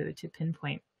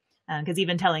pinpoint. Because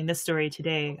even telling this story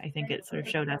today, I think it sort of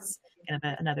showed us kind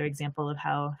of another example of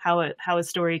how a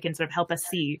story can sort of help us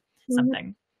see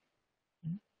something.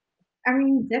 I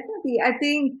mean, definitely. I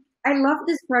think I love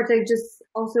this project just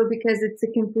also because it's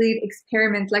a complete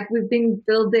experiment. Like we've been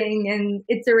building and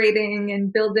iterating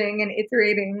and building and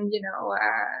iterating,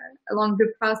 along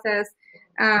the process,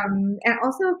 and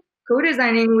also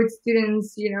co-designing with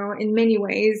students, in many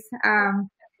ways.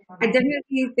 I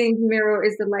definitely think Miro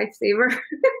is a lifesaver.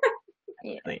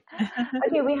 Yeah.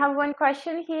 Okay, we have one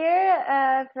question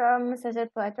here from Sajid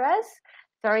Poitras.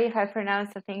 Sorry if I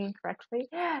pronounced the thing incorrectly.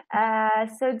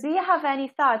 So do you have any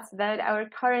thoughts about our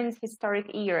current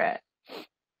historic era?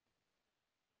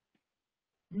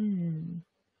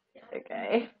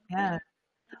 Okay. Yeah.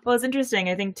 Well, it's interesting.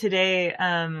 I think today,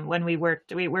 when we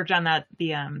worked on that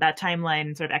that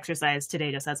timeline sort of exercise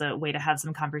today, just as a way to have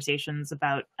some conversations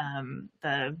about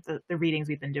the readings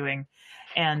we've been doing,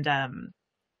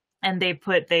 and they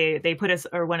put us,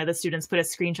 or one of the students put a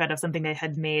screenshot of something they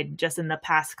had made just in the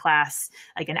past class,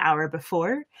 like an hour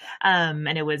before,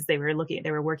 and it was they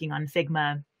were working on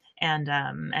Figma and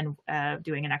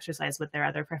doing an exercise with their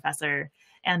other professor.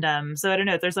 And so I don't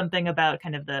know, there's something about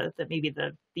kind of the maybe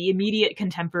the immediate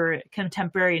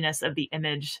contemporariness of the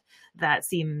image that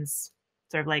seems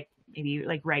sort of like maybe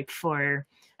like ripe for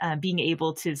being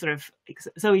able to sort of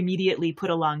so immediately put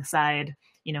alongside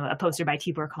a poster by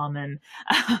Tibor Kalman,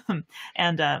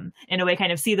 and in a way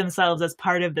kind of see themselves as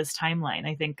part of this timeline.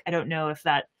 I don't know if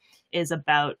that is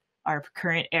about our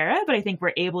current era, but I think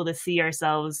we're able to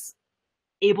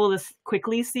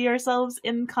quickly see ourselves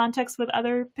in context with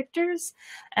other pictures,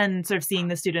 and sort of seeing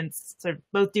the students sort of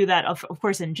both do that, of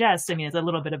course, in jest. I mean, it's a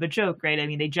little bit of a joke, right? I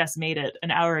mean, they just made it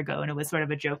an hour ago and it was sort of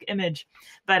a joke image,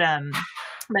 but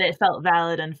it felt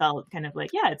valid and felt kind of like,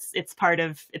 yeah, it's part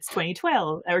of, it's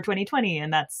 2012 or 2020,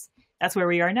 and that's where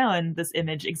we are now, and this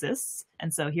image exists,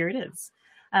 and so here it is.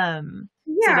 So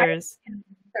there's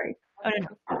sorry. Oh, no.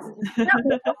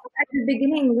 At the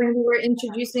beginning, when we were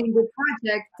introducing the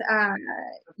project,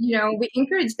 we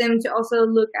encouraged them to also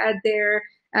look at their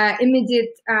immediate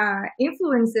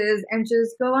influences and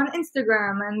just go on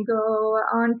Instagram and go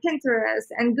on Pinterest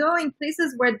and go in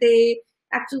places where they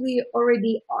actually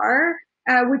already are,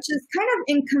 which is kind of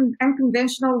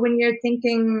unconventional when you're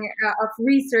thinking of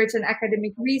research and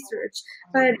academic research.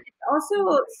 But it's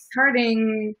also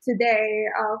starting today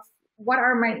of what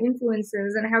are my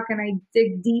influences and how can I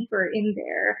dig deeper in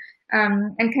there,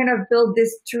 and kind of build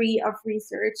this tree of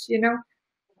research,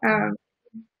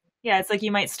 Yeah, it's like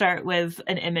you might start with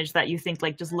an image that you think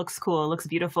like just looks cool, looks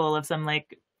beautiful, of some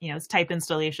like type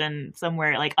installation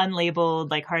somewhere, like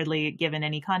unlabeled, like hardly given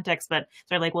any context, but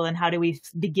sort of like, well, then how do we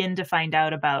begin to find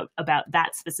out about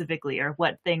that specifically, or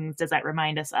what things does that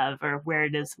remind us of, or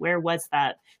where was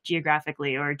that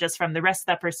geographically, or just from the rest of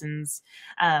that person's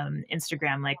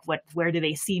Instagram, like where do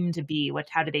they seem to be,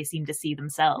 how do they seem to see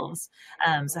themselves,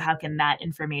 so how can that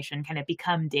information kind of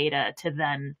become data to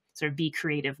then sort of be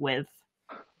creative with.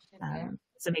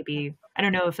 So maybe, I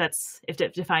don't know if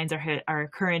it defines our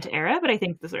current era, but I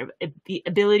think the sort of the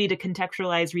ability to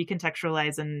contextualize,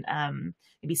 recontextualize, and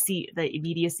maybe see the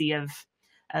immediacy of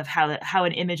how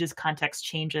an image's context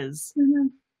changes.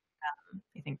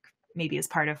 I think maybe is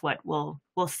part of what we'll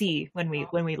see when we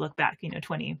look back,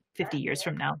 20, 50 years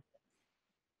from now.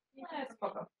 At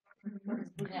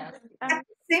the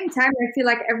same time, I feel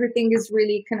like everything is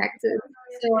really connected.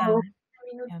 So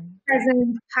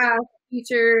present, past,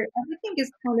 future, everything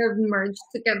is kind of merged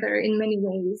together in many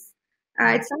ways.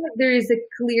 It's not like there is a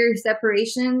clear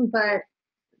separation, but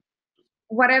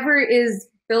whatever is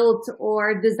built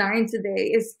or designed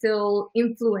today is still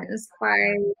influenced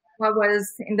by what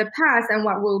was in the past and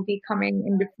what will be coming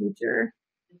in the future.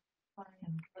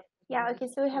 Yeah, okay,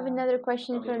 so we have another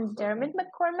question from Dermot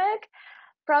McCormack.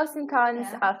 Pros and cons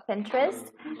of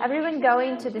Pinterest. Everyone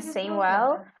going to the same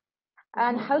well,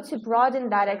 and how to broaden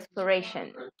that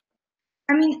exploration.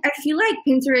 I mean, I feel like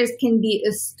Pinterest can be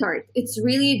a start. It's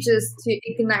really just to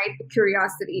ignite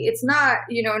curiosity. It's not,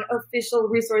 an official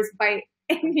resource by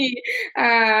any,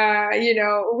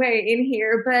 way in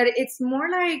here, but it's more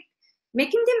like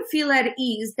making them feel at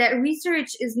ease that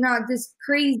research is not this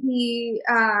crazy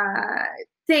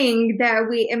thing that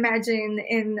we imagine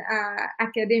in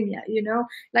academia, you know,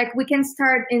 like we can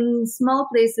start in small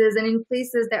places and in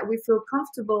places that we feel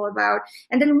comfortable about.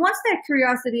 And then once that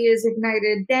curiosity is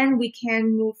ignited, then we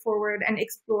can move forward and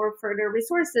explore further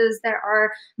resources that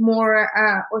are more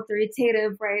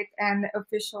authoritative, right, and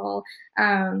official.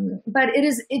 But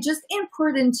it's just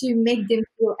important to make them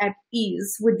feel at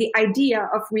ease with the idea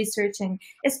of researching,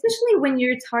 especially when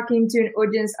you're talking to an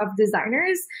audience of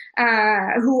designers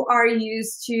who are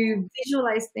used to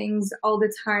visualize things all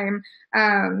the time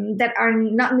that are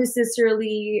not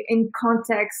necessarily in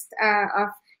context of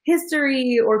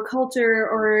history or culture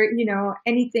or, you know,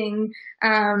 anything.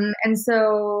 And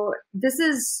so this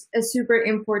is a super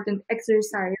important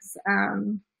exercise.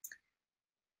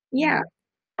 Yeah.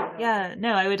 Yeah,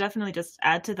 no, I would definitely just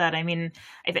add to that. I mean,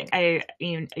 I think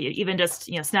even just,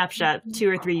 snapshot 2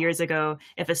 or 3 years ago,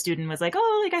 if a student was like,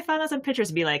 oh, like I found this on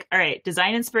Pinterest, be like, all right,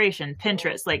 design inspiration,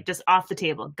 Pinterest, like just off the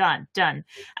table, gone, done.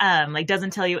 Like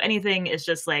doesn't tell you anything. It's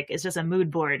just a mood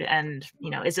board, and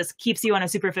it just keeps you on a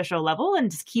superficial level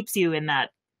and just keeps you in that,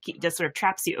 just sort of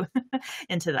traps you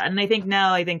into that. And I think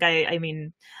now, I think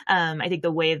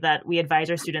the way that we advise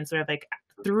our students sort of like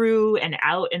through and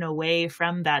out and away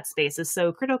from that space is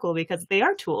so critical, because they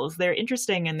are tools, they're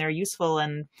interesting and they're useful,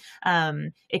 and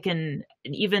it can,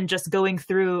 even just going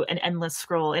through an endless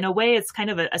scroll, in a way it's kind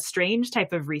of a strange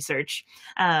type of research,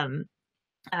 and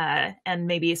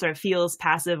maybe sort of feels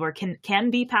passive, or can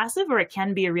be passive, or it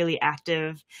can be a really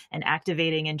active and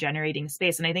activating and generating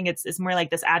space. And I think it's more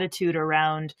like this attitude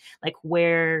around like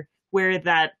where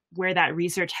that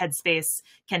research headspace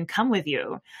can come with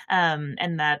you,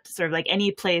 and that sort of like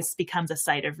any place becomes a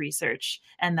site of research,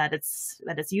 and that it's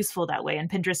useful that way. And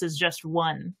Pinterest is just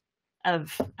one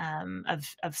of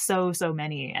so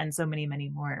many, and so many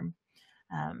more.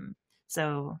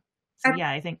 So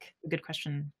yeah, I think a good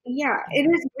question. Yeah, it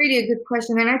is really a good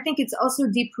question. And I think it's also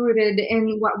deep-rooted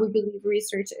in what we believe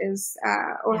research is,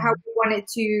 or how we wanted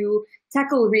to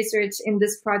tackle research in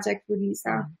this project with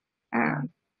Lisa.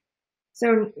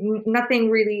 So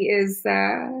nothing really is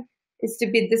to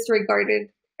be disregarded.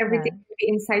 Everything can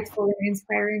be insightful and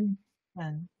inspiring.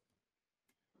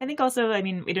 I think also, I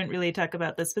mean, we didn't really talk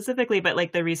about this specifically, but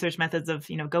like the research methods of,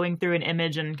 going through an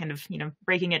image and kind of,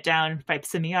 breaking it down by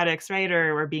semiotics, right?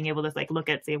 Or being able to like look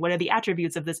at, say, what are the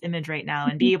attributes of this image right now,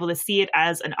 and be able to see it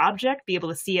as an object, be able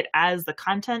to see it as the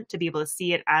content, to be able to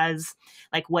see it as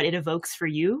like what it evokes for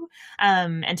you,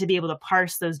 and to be able to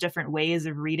parse those different ways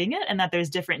of reading it, and that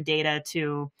there's different data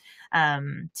to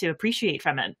appreciate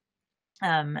from it.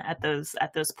 At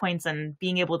those points, and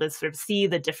being able to sort of see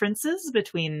the differences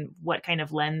between what kind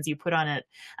of lens you put on it,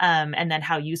 and then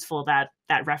how useful that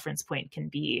reference point can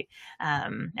be.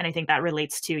 And I think that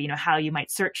relates to, how you might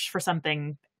search for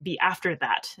something be after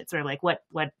that. It's sort of like what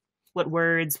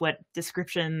words, what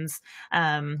descriptions,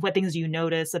 what things do you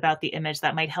notice about the image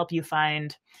that might help you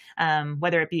find,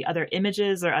 whether it be other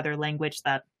images or other language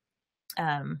that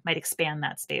might expand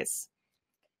that space.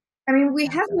 I mean, we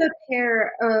have a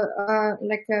pair,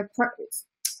 like a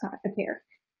pair.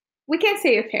 We can't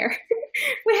say a pair.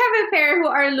 We have a pair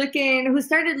who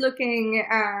started looking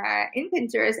in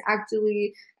Pinterest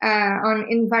actually on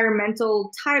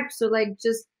environmental type. So like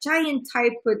just giant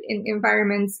type put in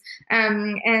environments,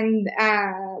 and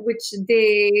which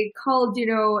they called,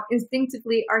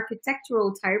 instinctively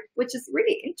architectural type, which is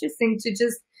really interesting to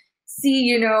just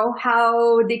see,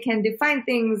 how they can define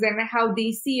things and how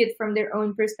they see it from their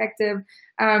own perspective.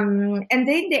 And then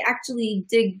they actually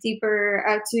dig deeper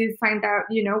to find out,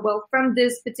 well, from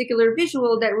this particular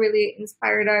visual that really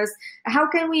inspired us, how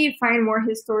can we find more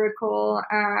historical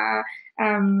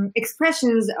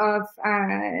expressions of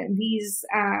these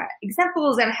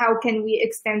examples, and how can we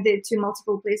extend it to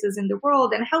multiple places in the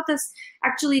world, and how does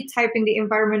actually typing the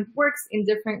environment works in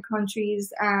different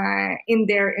countries in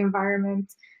their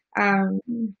environment. So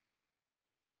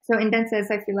in that sense,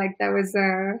 I feel like that was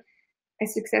a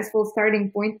successful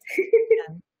starting point.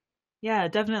 Yeah,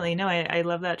 definitely. No, I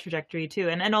love that trajectory too.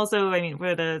 And also, I mean,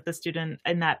 we're the student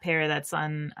in that pair that's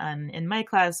on in my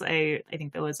class, I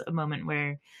think there was a moment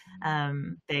where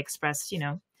they expressed,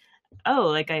 oh,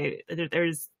 like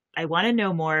I want to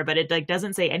know more, but it like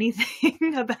doesn't say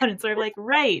anything about it. Sort of like,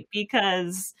 right,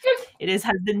 because it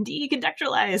has been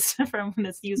decontextualized from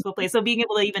this useful place. So being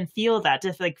able to even feel that,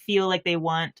 to like feel like they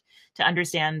want to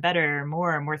understand better,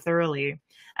 more thoroughly,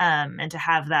 and to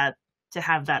have that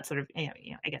sort of,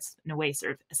 I guess in a way,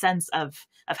 sort of a sense of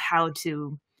how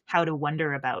to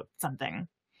wonder about something,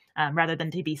 rather than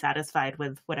to be satisfied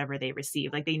with whatever they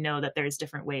receive. Like they know that there's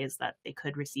different ways that they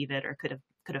could receive it or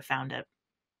could have found it.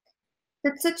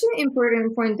 That's such an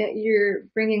important point that you're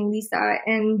bringing, Lisa,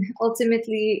 and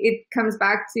ultimately it comes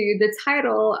back to the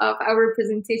title of our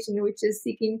presentation, which is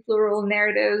Seeking Plural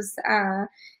Narratives.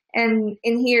 And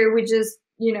in here, we just,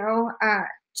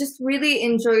 just really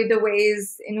enjoy the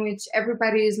ways in which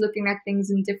everybody is looking at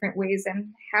things in different ways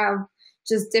and have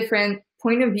just different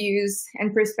point of views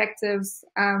and perspectives.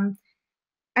 I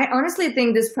honestly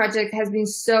think this project has been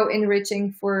so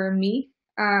enriching for me.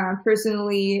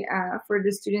 Personally, for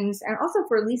the students and also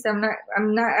for Lisa.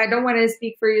 I don't want to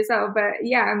speak for yourself, but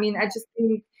yeah, I mean, I just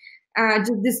think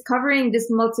just discovering this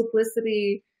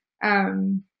multiplicity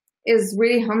is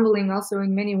really humbling also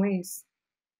in many ways.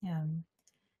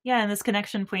 Yeah, and this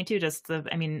connection point too,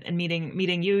 and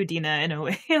meeting you, Dina, in a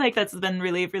way, like that's been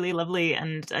really, really lovely.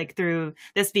 And like through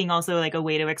this being also like a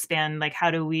way to expand, like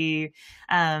how do we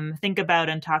think about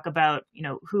and talk about,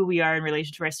 who we are in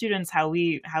relation to our students, how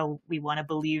we want to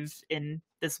believe in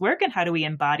this work, and how do we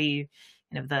embody,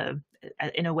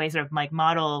 in a way sort of like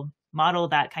model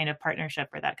that kind of partnership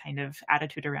or that kind of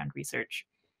attitude around research.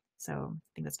 So I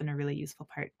think that's been a really useful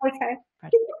part. Okay.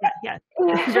 Yeah.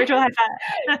 Virtual high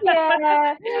five.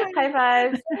 Yeah, high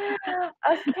fives.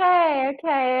 Okay,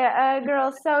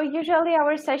 girls. So usually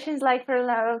our sessions like for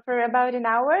about an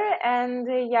hour, and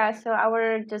so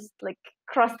our just like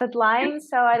crossed that line.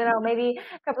 So I don't know, maybe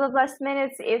a couple of last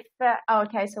minutes. If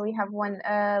okay, so we have one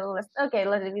last. Okay,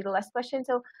 let it be the last question.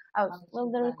 So,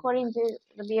 will the recording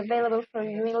be available for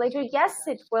viewing later? Yes,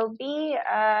 it will be.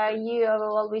 You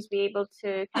will always be able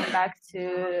to come back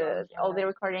to all the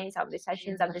recordings of the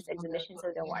sessions of this exhibition.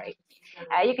 So don't worry.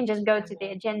 You can just go to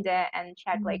the agenda and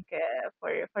check like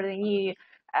for the new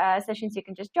sessions. You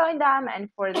can just join them, and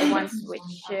for the ones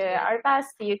which are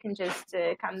past, you can just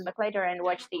come back later and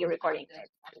watch the recording.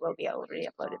 It will be already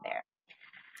uploaded there.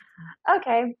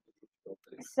 Okay.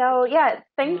 So yeah,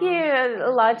 thank you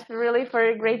a lot really for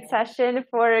a great session,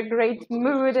 for a great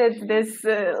mood at this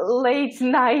late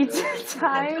night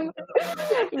time.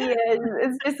 Yeah,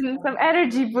 it's just some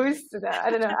energy boost.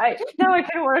 I don't know. Now I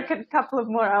can work a couple of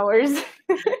more hours.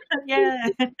 Yeah.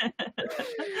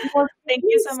 Well, thank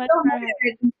you so much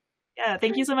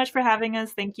thank you so much for having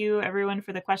us. Thank you everyone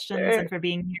for the questions and for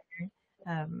being here.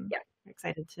 We're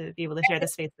excited to be able to share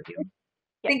this space with you.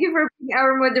 Thank you for being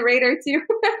our moderator too.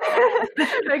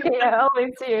 Okay,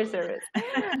 always to your service.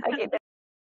 Okay.